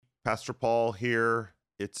Pastor Paul here.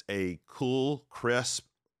 It's a cool, crisp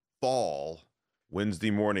fall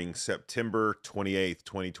Wednesday morning, September 28th,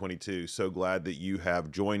 2022. So glad that you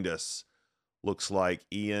have joined us. Looks like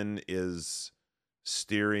Ian is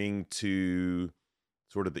steering to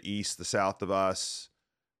sort of the east, the south of us.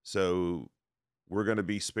 So we're going to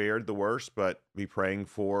be spared the worst, but be praying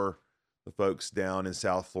for the folks down in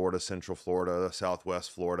South Florida, Central Florida,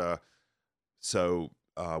 Southwest Florida. So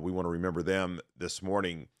we want to remember them this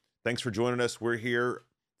morning. Thanks for joining us. We're here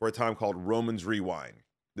for a time called Romans Rewind.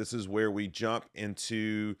 This is where we jump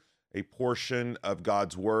into a portion of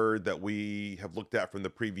God's Word that we have looked at from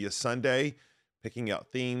the previous Sunday, picking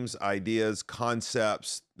out themes, ideas,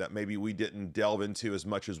 concepts that maybe we didn't delve into as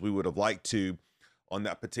much as we would have liked to on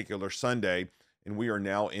that particular Sunday. And we are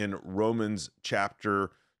now in Romans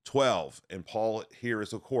chapter 12. And Paul here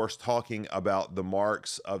is, of course, talking about the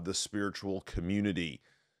marks of the spiritual community,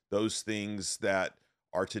 those things that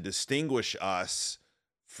are to distinguish us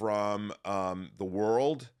from the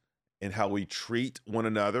world and how we treat one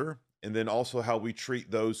another, and then also how we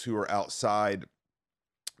treat those who are outside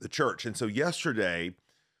the church. And so yesterday,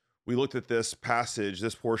 we looked at this passage,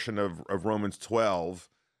 this portion of Romans 12,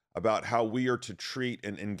 about how we are to treat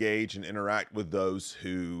and engage and interact with those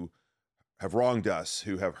who have wronged us,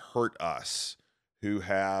 who have hurt us, who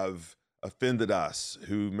have offended us,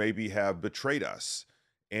 who maybe have betrayed us,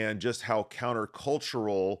 and just how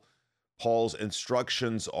countercultural Paul's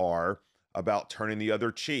instructions are about turning the other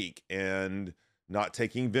cheek and not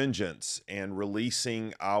taking vengeance and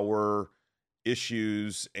releasing our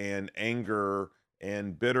issues and anger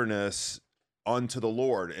and bitterness unto the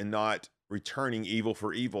Lord and not returning evil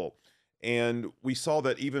for evil. And we saw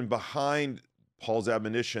that even behind Paul's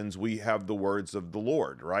admonitions, we have the words of the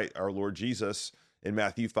Lord, right? Our Lord Jesus in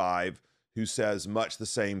Matthew 5, who says much the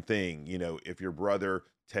same thing. You know, if your brother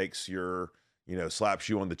takes your, slaps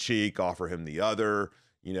you on the cheek, offer him the other.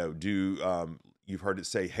 You've heard it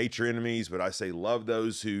say, hate your enemies, but I say love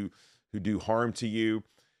those who do harm to you.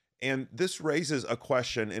 And this raises a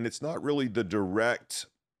question, and it's not really the direct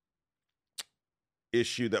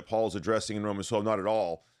issue that Paul's addressing in Romans 12, not at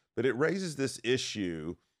all, but it raises this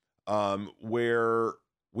issue where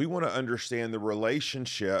we want to understand the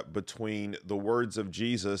relationship between the words of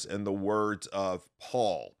Jesus and the words of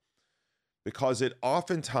Paul, because it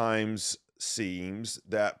oftentimes seems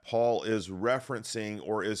that Paul is referencing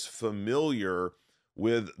or is familiar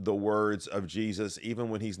with the words of Jesus, even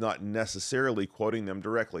when he's not necessarily quoting them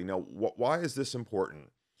directly. Now, why is this important?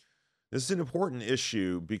 This is an important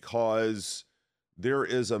issue because there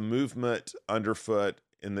is a movement underfoot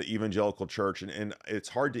in the evangelical church, and it's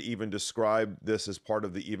hard to even describe this as part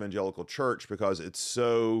of the evangelical church because it's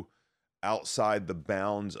so outside the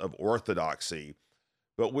bounds of orthodoxy,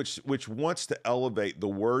 but which wants to elevate the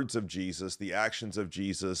words of Jesus, the actions of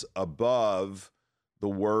Jesus, above the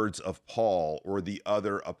words of Paul or the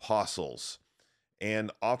other apostles.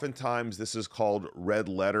 And oftentimes this is called red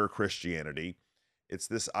letter Christianity. It's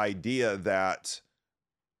this idea that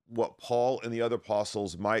what Paul and the other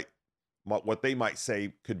apostles what they might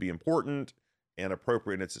say could be important and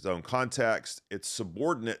appropriate in its own context. It's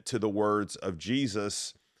subordinate to the words of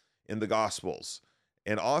Jesus in the Gospels.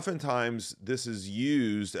 And oftentimes this is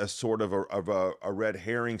used as sort of a red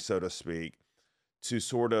herring, so to speak, to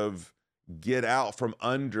sort of get out from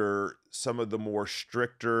under some of the more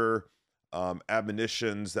stricter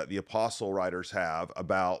admonitions that the apostle writers have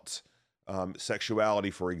about sexuality,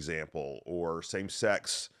 for example, or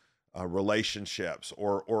same-sex relationships,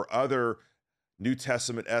 or other New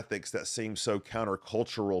Testament ethics that seem so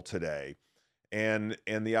countercultural today. And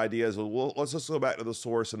the idea is, well, let's just go back to the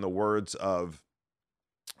source and the words of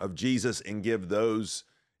Jesus and give those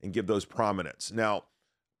prominence. Now,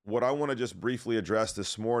 what I want to just briefly address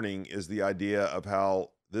this morning is the idea of how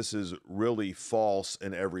this is really false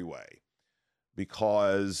in every way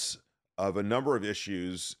because of a number of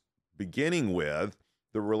issues, beginning with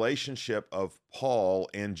the relationship of Paul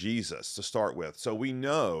and Jesus to start with. So we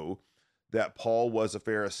know that Paul was a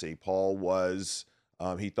Pharisee. Paul was,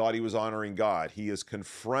 he thought he was honoring God. He is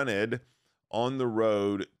confronted on the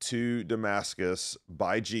road to Damascus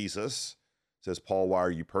by Jesus. Says, Paul, why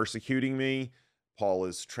are you persecuting me? Paul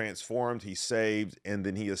is transformed, he's saved, and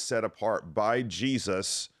then he is set apart by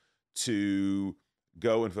Jesus to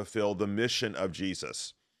go and fulfill the mission of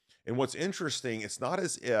Jesus. And what's interesting, it's not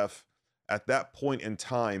as if at that point in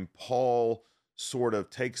time, Paul sort of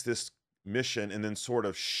takes this mission and then sort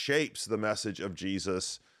of shapes the message of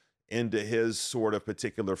Jesus into his sort of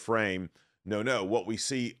particular frame. No. What we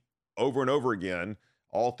see over and over again,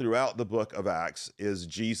 all throughout the book of Acts, is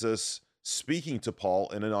Jesus speaking to Paul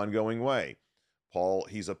in an ongoing way. Paul,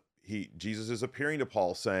 Jesus is appearing to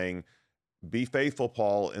Paul saying, be faithful,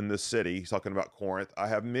 Paul, in this city. He's talking about Corinth. I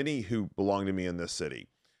have many who belong to me in this city.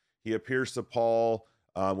 He appears to Paul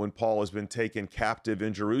when Paul has been taken captive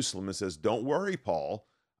in Jerusalem and says, don't worry, Paul,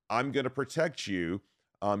 I'm going to protect you.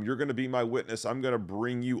 You're going to be my witness. I'm going to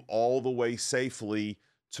bring you all the way safely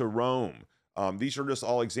to Rome. These are just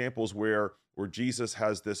all examples where Jesus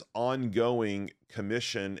has this ongoing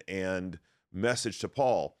commission and message to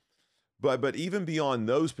Paul. But even beyond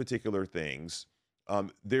those particular things,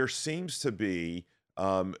 there seems to be,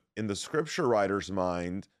 in the scripture writer's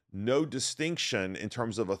mind, no distinction in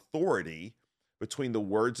terms of authority between the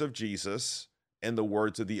words of Jesus and the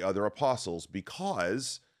words of the other apostles,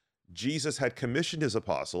 because Jesus had commissioned his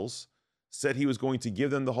apostles, said he was going to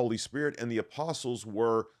give them the Holy Spirit, and the apostles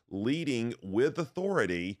were leading with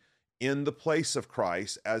authority in the place of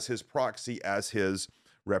Christ as his proxy, as his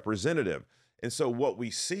representative. And so what we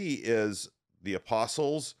see is the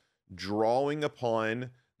apostles drawing upon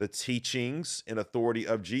the teachings and authority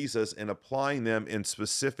of Jesus and applying them in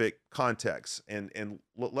specific contexts. And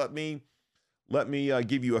let me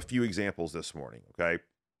give you a few examples this morning, okay?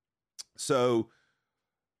 So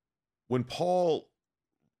when Paul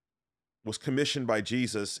was commissioned by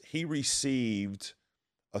Jesus, he received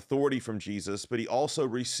authority from Jesus, but he also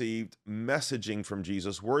received messaging from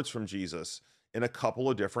Jesus, words from Jesus in a couple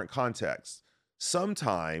of different contexts.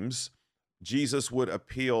 Sometimes Jesus would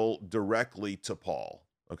appeal directly to Paul,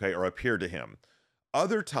 okay, or appear to him.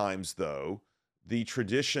 Other times, though, the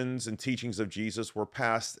traditions and teachings of Jesus were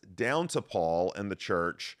passed down to Paul and the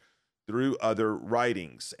church through other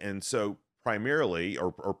writings. And so primarily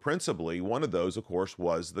or principally, one of those, of course,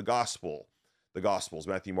 was the Gospels,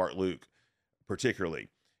 Matthew, Mark, Luke, particularly.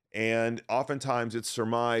 And oftentimes it's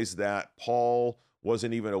surmised that Paul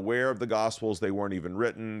wasn't even aware of the Gospels. They weren't even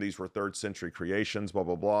written. These were 3rd century creations, blah,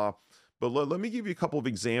 blah, blah. But let me give you a couple of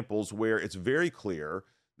examples where it's very clear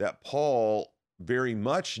that Paul very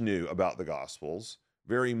much knew about the Gospels,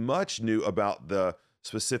 very much knew about the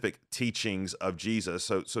specific teachings of Jesus.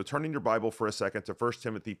 So turn in your Bible for a second to 1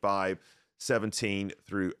 Timothy 5:17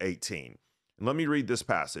 through 18. And let me read this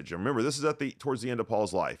passage. And remember, this is towards the end of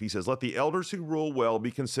Paul's life. He says, let the elders who rule well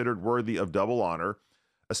be considered worthy of double honor,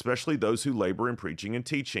 especially those who labor in preaching and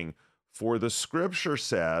teaching. For the scripture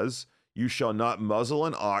says, you shall not muzzle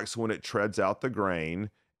an ox when it treads out the grain,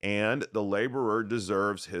 and the laborer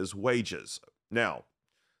deserves his wages. Now,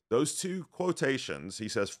 those two quotations, he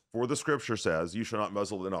says, for the scripture says, you shall not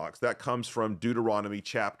muzzle an ox. That comes from Deuteronomy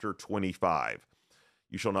chapter 25.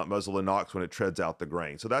 You shall not muzzle an ox when it treads out the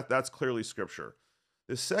grain. So that's clearly scripture.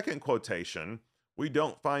 The second quotation, we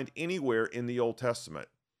don't find anywhere in the Old Testament.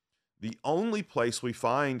 The only place we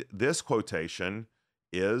find this quotation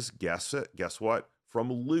is, guess what?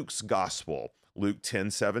 From Luke's gospel, Luke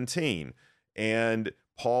 10:17. And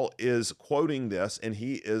Paul is quoting this and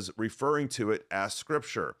he is referring to it as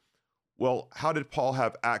scripture. Well, how did Paul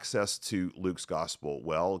have access to Luke's gospel?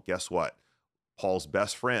 Well, guess what? Paul's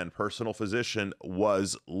best friend, personal physician,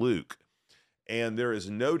 was Luke. And there is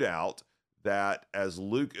no doubt that as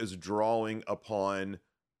Luke is drawing upon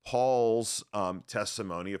Paul's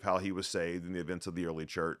testimony of how he was saved in the events of the early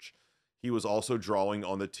church, he was also drawing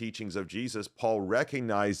on the teachings of Jesus. Paul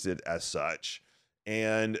recognized it as such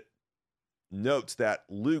and notes that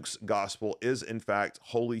Luke's gospel is in fact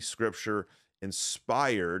Holy Scripture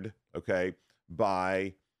inspired, okay,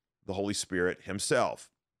 by the Holy Spirit himself.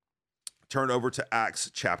 Turn over to Acts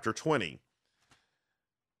chapter 20.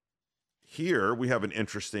 Here we have an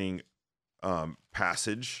interesting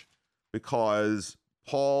passage because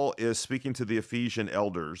Paul is speaking to the Ephesian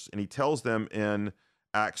elders and he tells them in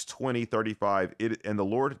Acts 20:35,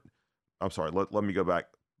 let me go back.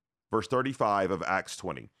 Verse 35 of Acts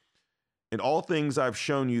 20. In all things I've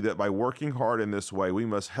shown you that by working hard in this way, we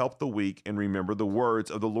must help the weak and remember the words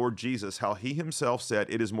of the Lord Jesus, how he himself said,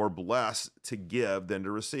 it is more blessed to give than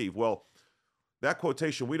to receive. Well, that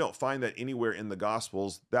quotation, we don't find that anywhere in the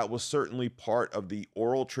Gospels. That was certainly part of the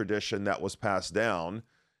oral tradition that was passed down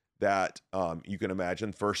that you can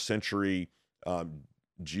imagine 1st century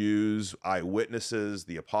Jews, eyewitnesses,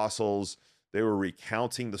 the apostles, they were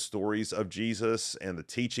recounting the stories of Jesus and the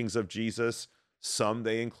teachings of Jesus. Some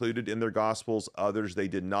they included in their Gospels, others they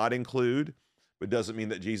did not include, but doesn't mean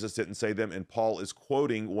that Jesus didn't say them. And Paul is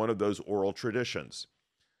quoting one of those oral traditions.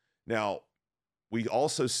 Now, we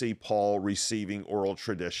also see Paul receiving oral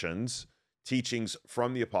traditions, teachings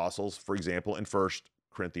from the apostles, for example, in 1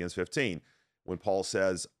 Corinthians 15, when Paul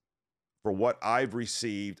says, for what I've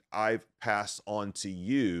received, I've passed on to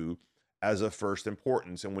you as of first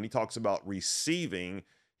importance. And when he talks about receiving,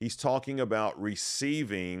 he's talking about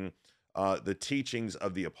receiving the teachings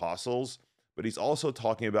of the apostles, but he's also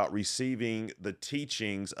talking about receiving the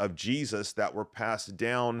teachings of Jesus that were passed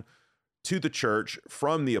down to the church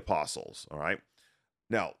from the apostles. All right.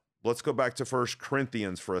 Now, let's go back to 1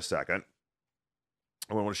 Corinthians for a second.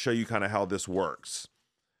 I want to show you kind of how this works.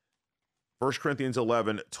 1 Corinthians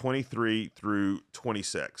 11:23 through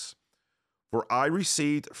 26. For I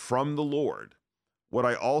received from the Lord what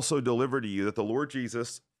I also delivered to you, that the Lord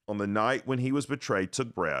Jesus, on the night when he was betrayed,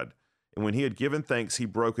 took bread, and when he had given thanks, he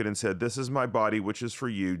broke it and said, "This is my body, which is for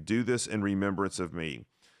you. Do this in remembrance of me."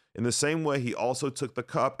 In the same way, he also took the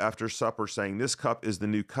cup after supper, saying, "This cup is the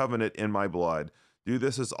new covenant in my blood. Do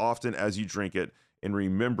this as often as you drink it in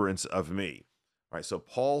remembrance of me." All right, so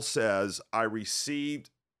Paul says, I received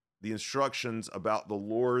the instructions about the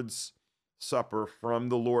Lord's Supper from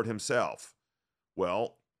the Lord himself.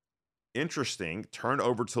 Well, interesting. Turn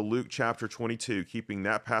over to Luke chapter 22, keeping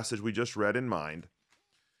that passage we just read in mind.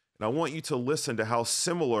 And I want you to listen to how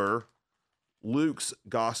similar Luke's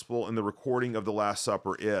gospel and the recording of the Last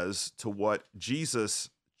Supper is to what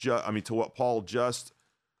to what Paul just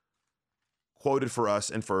quoted for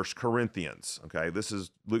us in 1 Corinthians. Okay, this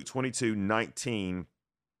is Luke 22:19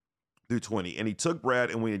 through 20. And he took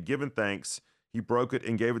bread, and when he had given thanks, he broke it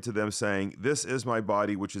and gave it to them, saying, "This is my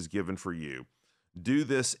body, which is given for you. Do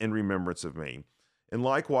this in remembrance of me." And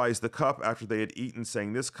likewise, the cup after they had eaten,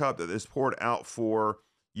 saying, "This cup that is poured out for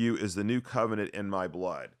you is the new covenant in my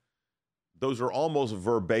blood." Those are almost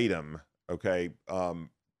verbatim, okay,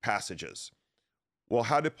 passages. Well,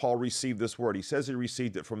 how did Paul receive this word? He says he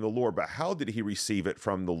received it from the Lord, but how did he receive it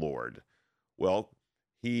from the Lord? Well,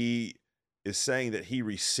 he is saying that he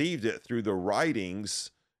received it through the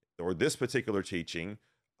writings, or this particular teaching,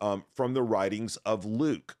 from the writings of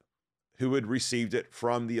Luke, who had received it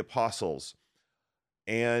from the apostles.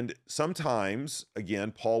 And sometimes,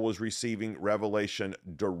 again, Paul was receiving revelation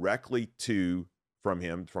directly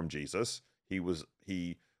from Jesus. He was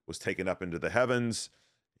taken up into the heavens.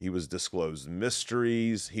 He was disclosed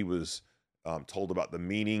mysteries. He was told about the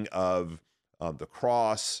meaning of the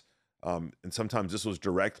cross. And sometimes this was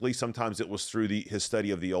directly. Sometimes it was through his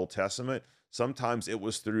study of the Old Testament. Sometimes it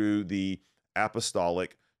was through the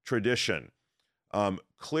apostolic tradition.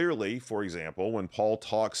 Clearly, for example, when Paul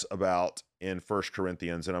talks about in 1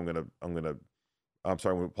 Corinthians, and when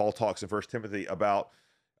Paul talks in 1 Timothy about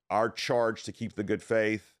our charge to keep the good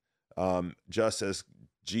faith, just as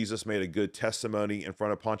Jesus made a good testimony in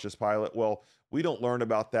front of Pontius Pilate. Well, we don't learn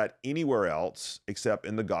about that anywhere else except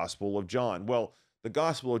in the Gospel of John. Well, the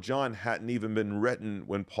Gospel of John hadn't even been written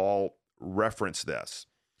when Paul referenced this.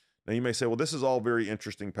 Now you may say, well, this is all very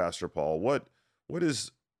interesting, Pastor Paul. Why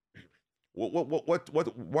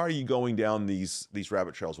are you going down these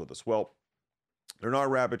rabbit trails with us? Well, they're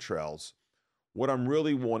not rabbit trails. What I'm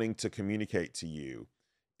really wanting to communicate to you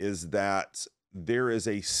is that there is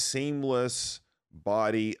a seamless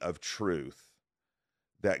body of truth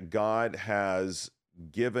that God has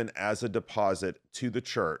given as a deposit to the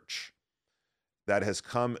church that has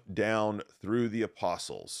come down through the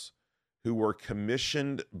apostles, who were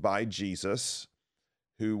commissioned by Jesus,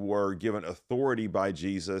 who were given authority by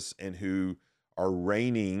Jesus, and who are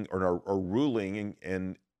reigning or are ruling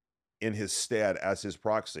in his stead as his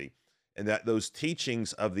proxy. And that those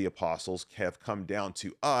teachings of the apostles have come down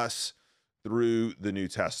to us through the New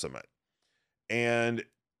Testament. And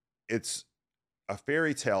it's a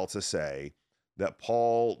fairy tale to say that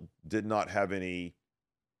Paul did not have any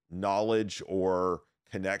knowledge or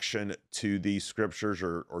connection to these scriptures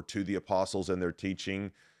or to the apostles and their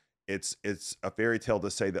teaching. It's a fairy tale to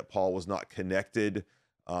say that Paul was not connected,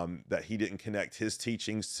 that he didn't connect his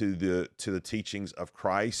teachings to the teachings of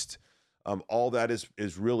Christ. All that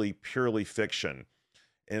is really purely fiction.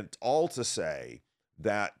 And it's all to say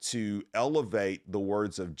that to elevate the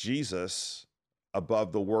words of Jesus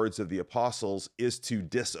above the words of the apostles is to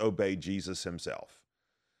disobey Jesus himself,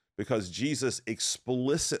 because Jesus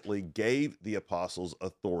explicitly gave the apostles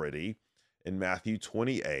authority in Matthew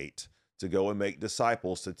 28 to go and make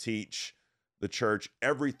disciples, to teach the church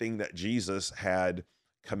everything that Jesus had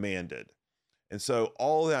commanded. And so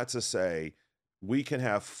all that to say, we can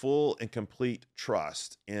have full and complete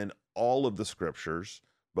trust in all of the scriptures,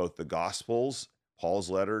 both the Gospels, Paul's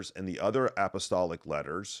letters, and the other apostolic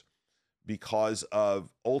letters, because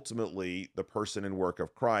of ultimately the person and work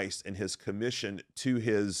of Christ and his commission to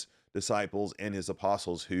his disciples and his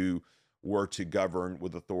apostles, who were to govern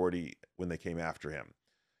with authority when they came after him.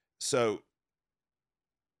 So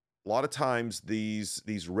a lot of times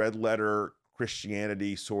these red letter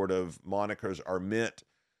Christianity sort of monikers are meant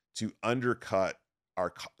to undercut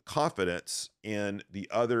our confidence in the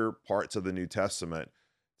other parts of the New Testament,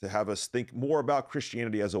 to have us think more about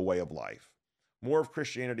Christianity as a way of life. more of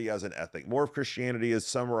Christianity as an ethic. More of Christianity is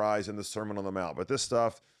summarized in the Sermon on the Mount. But this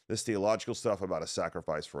stuff, this theological stuff about a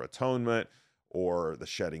sacrifice for atonement or the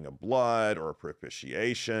shedding of blood or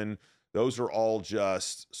propitiation, those are all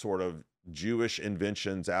just sort of Jewish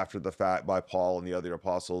inventions after the fact by Paul and the other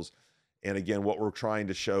apostles. And again, what we're trying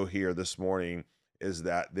to show here this morning is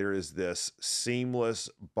that there is this seamless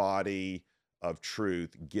body of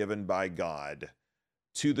truth given by God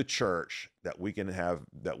to the church that we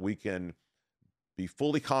can be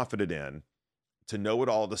fully confident in, to know it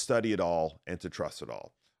all, to study it all, and to trust it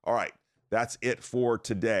all. All right, that's it for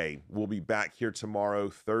today. We'll be back here tomorrow,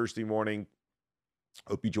 Thursday morning.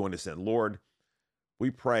 Hope you join us then. Lord,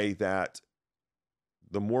 we pray that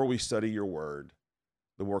the more we study your word,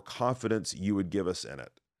 the more confidence you would give us in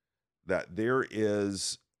it, that there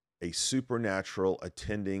is a supernatural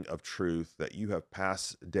attending of truth that you have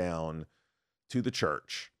passed down to the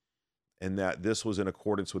church, and that this was in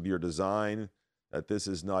accordance with your design, that this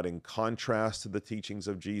is not in contrast to the teachings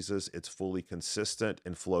of Jesus. It's fully consistent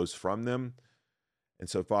and flows from them. And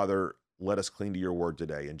so, Father, let us cling to your word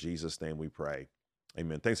today. In Jesus' name we pray.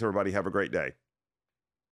 Amen. Thanks, everybody. Have a great day.